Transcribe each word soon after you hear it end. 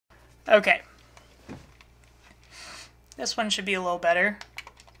Okay. This one should be a little better.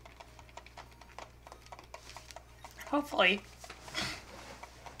 Hopefully.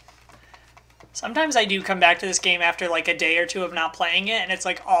 Sometimes I do come back to this game after like a day or two of not playing it, and it's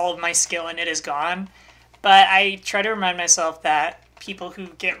like all of my skill in it is gone. But I try to remind myself that people who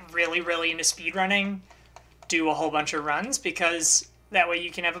get really, really into speedrunning do a whole bunch of runs, because that way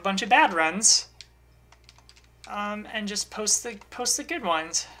you can have a bunch of bad runs. And just post the good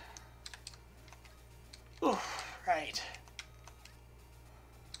ones. Ooh, right.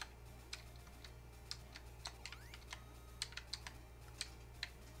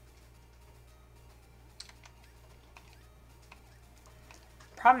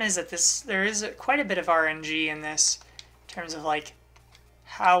 Problem is that there is quite a bit of RNG in this, in terms of like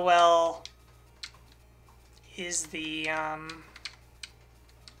how well is the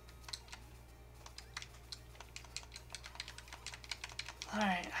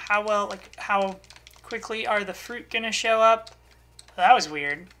alright, how quickly are the fruit gonna show up? That was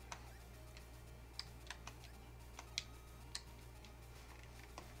weird.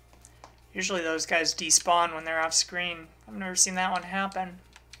 Usually those guys despawn when they're off screen. I've never seen that one happen.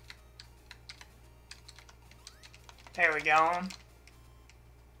 There we go.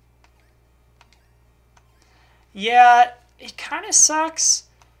 Yeah, it kind of sucks.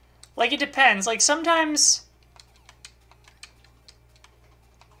 Like, it depends. Like, sometimes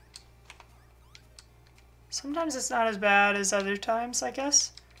it's not as bad as other times, I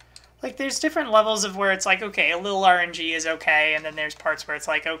guess. Like, there's different levels of where it's like, okay, a little RNG is okay, and then there's parts where it's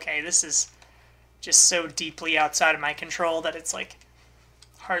like, okay, this is just so deeply outside of my control that it's like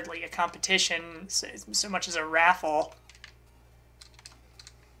hardly a competition so much as a raffle.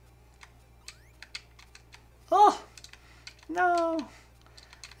 Oh, no.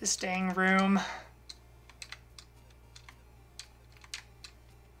 This dang room.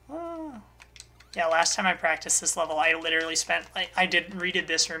 Oh. Yeah, last time I practiced this level, I literally spent, like, I redid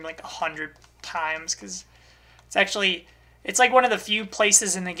this room like 100 times, because it's like one of the few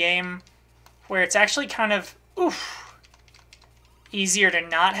places in the game where it's actually kind of, easier to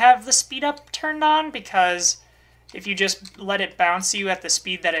not have the speed up turned on, because if you just let it bounce you at the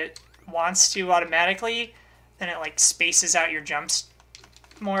speed that it wants to automatically, then it like spaces out your jumps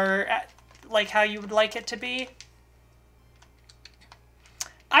more like how you would like it to be.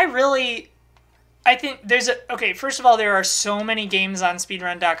 I think okay, first of all, there are so many games on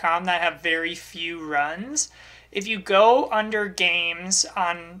speedrun.com that have very few runs. If you go under games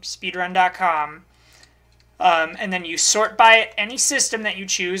on speedrun.com, and then you sort by any system that you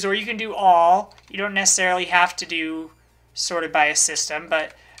choose, or you can do all. You don't necessarily have to do sorted by a system,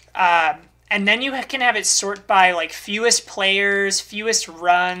 but and then you can have it sort by like fewest players, fewest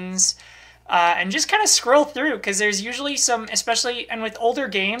runs, and just kind of scroll through, because there's usually some, especially, and with older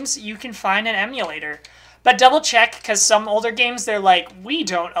games, you can find an emulator. But double check, because some older games, they're like, we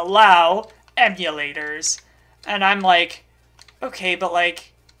don't allow emulators. And I'm like, okay, but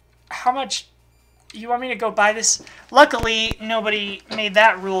like, how much, you want me to go buy this? Luckily, nobody made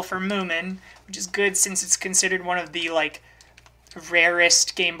that rule for Moomin, which is good since it's considered one of the like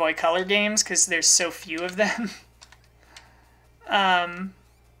rarest Game Boy Color games, because there's so few of them.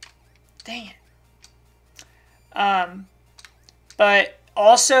 Dang it. But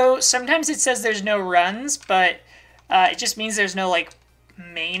also, sometimes it says there's no runs, but it just means there's no like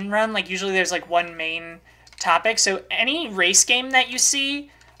main run. Like usually there's like one main topic. So any race game that you see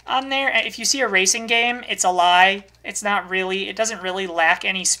on there, if you see a racing game, it's a lie. It's not really, it doesn't really lack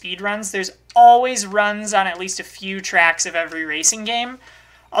any speed runs. There's always runs on at least a few tracks of every racing game.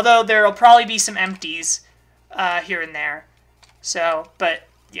 Although there'll probably be some empties here and there. So, but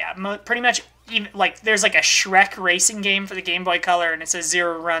yeah, pretty much, even like there's like a Shrek racing game for the Game Boy Color, and it says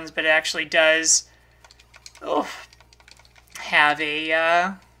 0 runs, but it actually does have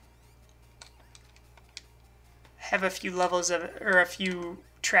a few levels of, or a few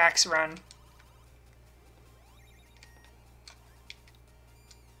tracks run.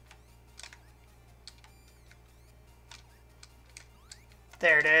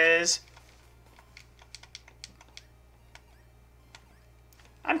 There it is.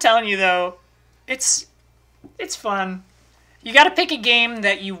 I'm telling you though, it's fun. You got to pick a game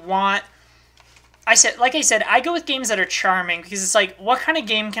that you want. Like I said, I go with games that are charming, because it's like, what kind of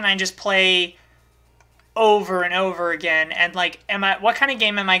game can I just play over and over again? And like, what kind of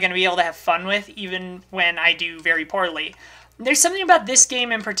game am I going to be able to have fun with even when I do very poorly? There's something about this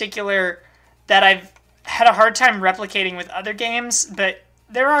game in particular that I've had a hard time replicating with other games, but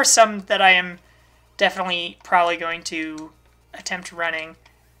there are some that I am definitely probably going to attempt running.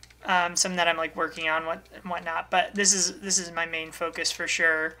 Some that I'm like working on and whatnot, but this is my main focus for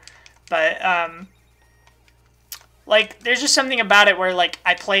sure. But like, there's just something about it where, like,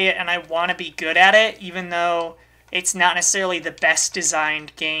 I play it and I want to be good at it, even though it's not necessarily the best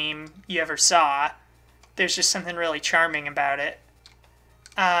designed game you ever saw. There's just something really charming about it.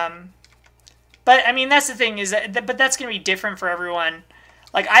 But I mean, that's the thing, is that, but that's gonna be different for everyone.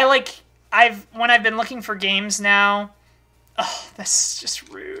 Like, when I've been looking for games now, oh, this is just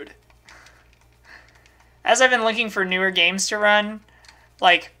rude. As I've been looking for newer games to run,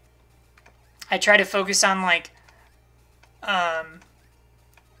 like, I try to focus on, like, I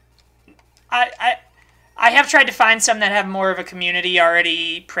have tried to find some that have more of a community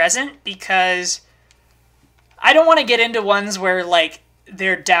already present, because I don't want to get into ones where, like,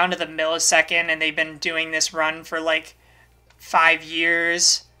 they're down to the millisecond and they've been doing this run for, like, 5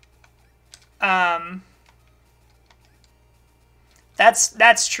 years.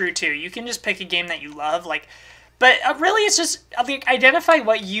 That's true too. You can just pick a game that you love, like, but really it's just, like, identify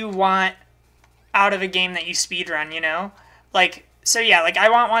what you want out of a game that you speedrun, you know? Like, so yeah, like, I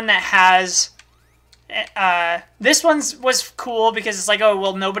want one that has, this was cool because it's like, oh,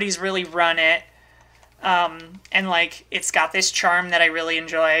 well, nobody's really run it. And, like, it's got this charm that I really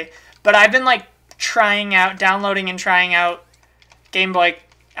enjoy. But I've been, like, downloading and trying out Game Boy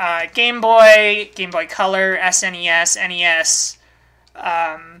Color, SNES, NES,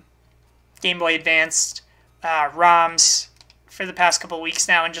 Game Boy Advanced, ROMs for the past couple weeks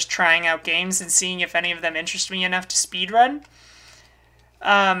now, and just trying out games and seeing if any of them interest me enough to speedrun.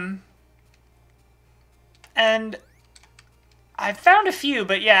 And I found a few,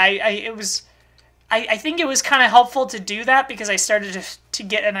 but yeah, I think it was kind of helpful to do that because I started to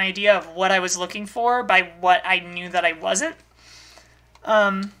get an idea of what I was looking for by what I knew that I wasn't.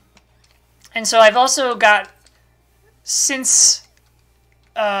 And so I've also got, since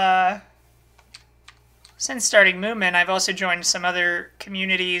starting Moomin, I've also joined some other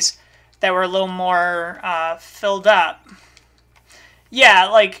communities that were a little more filled up. Yeah,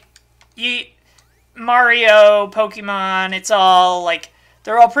 like, Mario, Pokemon, it's all, like,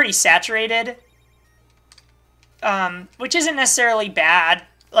 they're all pretty saturated. Which isn't necessarily bad.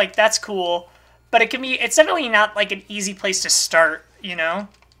 Like, that's cool. But it's definitely not, like, an easy place to start, you know?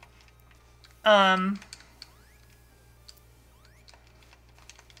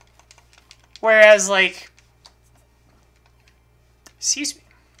 Whereas, like, excuse me.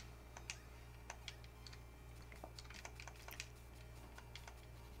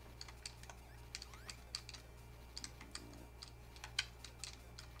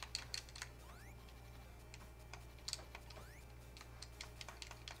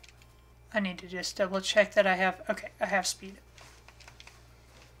 I need to just double check that I have, okay, I have speed.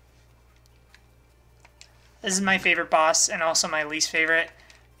 This is my favorite boss and also my least favorite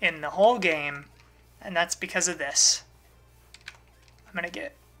in the whole game, and that's because of this. I'm gonna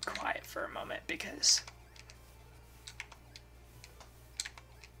get quiet for a moment because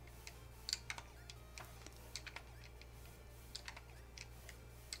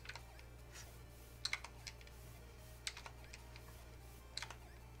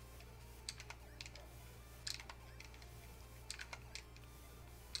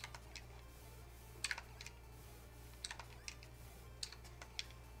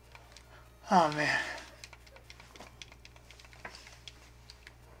oh man.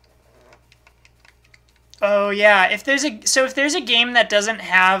 Oh yeah, if there's a game that doesn't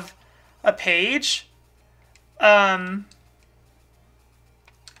have a page, then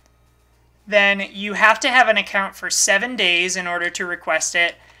you have to have an account for 7 days in order to request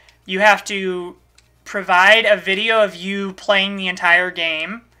it. You have to provide a video of you playing the entire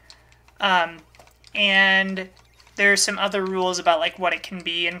game, and there's some other rules about, like, what it can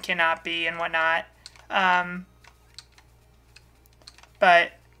be and cannot be and whatnot.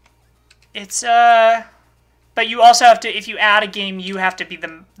 But it's but you also have to, if you add a game, you have to be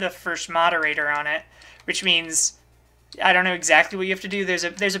the first moderator on it, which means I don't know exactly what you have to do.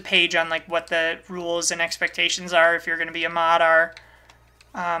 There's a page on, like, what the rules and expectations are if you're going to be a mod are.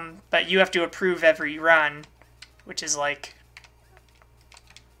 But you have to approve every run, which is, like,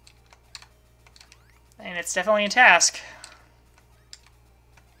 and it's definitely a task.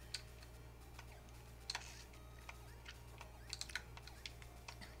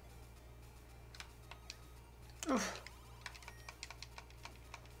 Oof.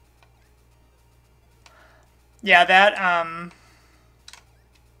 Yeah, that,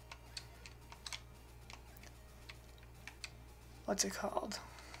 what's it called?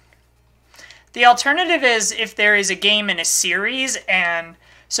 The alternative is if there is a game in a series, and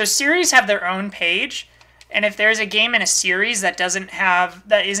so series have their own page, and if there's a game in a series that isn't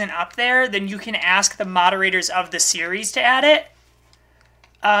up there, then you can ask the moderators of the series to add it.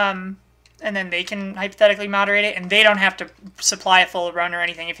 And then they can hypothetically moderate it, and they don't have to supply a full run or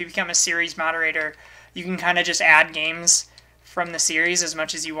anything. If you become a series moderator, you can kind of just add games from the series as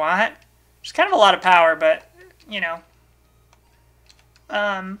much as you want. It's kind of a lot of power, but, you know.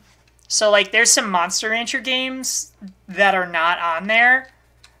 So, like, there's some Monster Rancher games that are not on there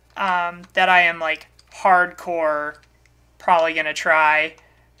that I am, like, hardcore probably going to try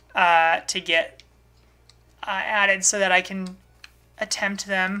to get added so that I can attempt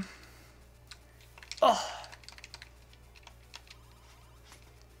them. Oh.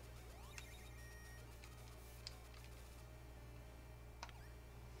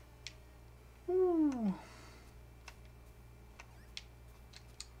 Ooh.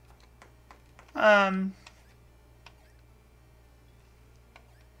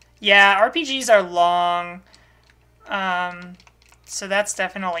 Yeah, RPGs are long, so that's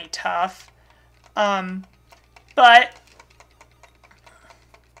definitely tough. But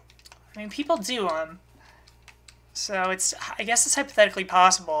I mean, people do them, so I guess it's hypothetically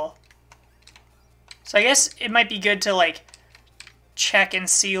possible. So I guess it might be good to, like, check and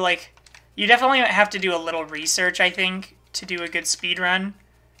see, like, you definitely have to do a little research, I think, to do a good speed run.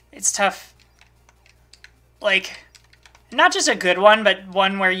 It's tough. Like, not just a good one, but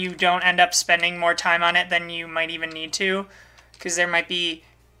one where you don't end up spending more time on it than you might even need to, because there might be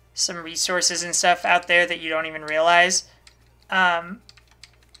some resources and stuff out there that you don't even realize.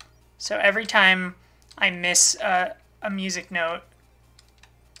 So every time I miss a music note,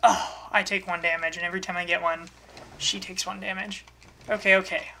 oh, I take 1 damage, and every time I get one, she takes 1 damage. Okay,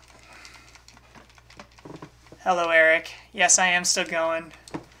 okay. Hello, Eric. Yes, I am still going.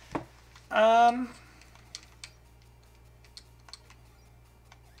 Got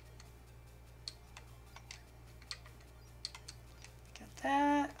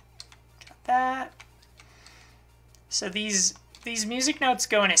that. So these music notes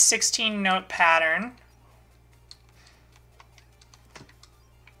go in a 16-note pattern.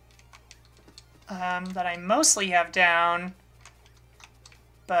 That I mostly have down,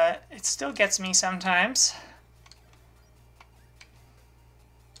 but it still gets me sometimes.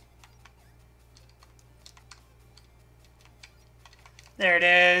 There it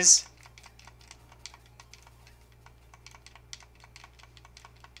is.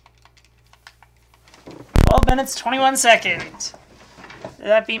 Minutes 21 seconds. Did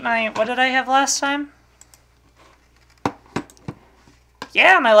that beat my... What did I have last time?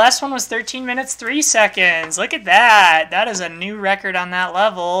 Yeah, my last one was 13 minutes 3 seconds. Look at that. That is a new record on that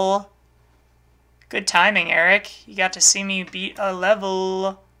level. Good timing, Eric. You got to see me beat a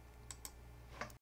level.